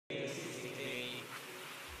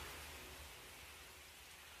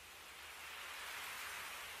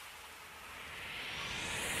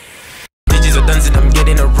dancing, I'm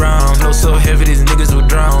getting around. Flow so heavy, these niggas will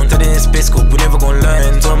drown. Thought in space scope, we never gon'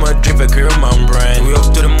 land. So I'ma drip a career my brand. We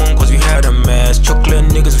up to the moon cause we had a mass. Chocolate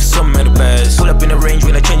niggas with some mad bass. Pull up in the range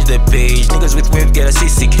when I change the page. Niggas with wave get a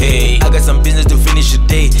CCK. I got some business to finish the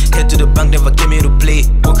day. Head to the bank, never came here to play.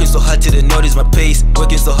 Working so hard till they notice my pace.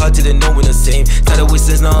 Working so hard till they know we're the same. Started with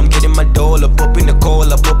since now I'm getting my dollar. Pop in the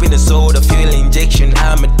cola, pop in the soda. Fuel injection,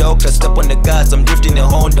 I'm a doctor. Step on the gas, I'm drifting the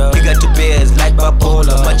Honda. We got two bears like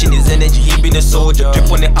bipolar. Matching his energy, he been a soldier.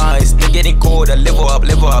 Drip on the ice, they getting colder. Level up,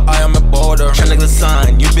 I am a border. Shine like the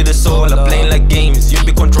sun, you be the solar. Playing like games, you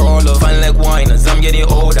be controller. Fine like wine as I'm getting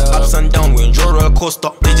older. Ups and down, we enjoy roller coaster.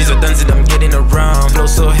 Bitches are dancing, I'm getting around. Flow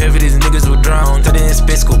so heavy, these niggas will drown. Thought in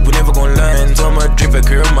space scope, we never gon' land. So I'ma drip a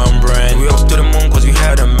career my brand. We up to the moon cause we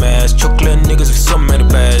had a mass. Chocolate niggas with some mad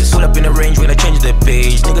bass. Pull up in the range when I change the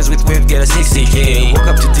page. Niggas with wave get a 60K. Woke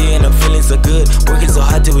up today and I'm feeling so good. Working so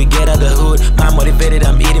hard till we get out the hood. I'm motivated,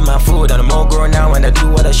 I'm eating my food. And I'm all grown now and I do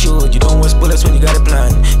what I should. You don't waste bullets when you got a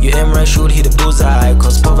plan. You aim right, shoot, hit the bullseye.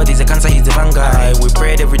 Cause poverty's a cancer, he's the vanguard. We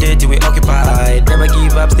prayed every day till we occupied. Never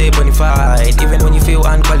give up, stay bonified. Even when you feel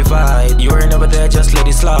unqualified. You ain't never there, just let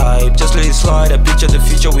it slide. Just let it slide. I picture the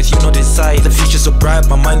future with you, not the side. The future's so bright,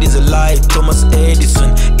 my mind is alive. Thomas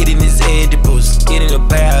Edison, eating his edibles. Eating the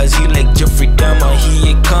bears, he like Jeffrey Dahmer.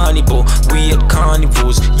 He a cannibal, we at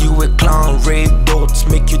carnivals. You a clown, red dots,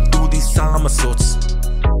 make you do these somersaults.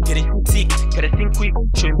 Getting sick, gotta think quick,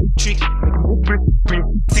 show him tricks. Make him move, print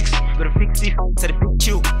 6, gotta fix it, set a big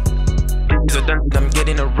chill. I'm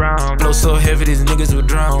getting around. Flow so heavy, these niggas will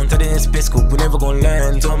drown. Thought in space scope, we never gon'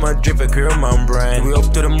 land. So I'ma drip a career my brand. We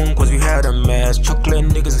up to the moon cause we had a mass. Chocolate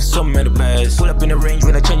niggas with some mad bass. Pull up in the range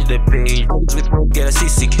when I change the page. Niggas with wave get a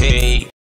CCK.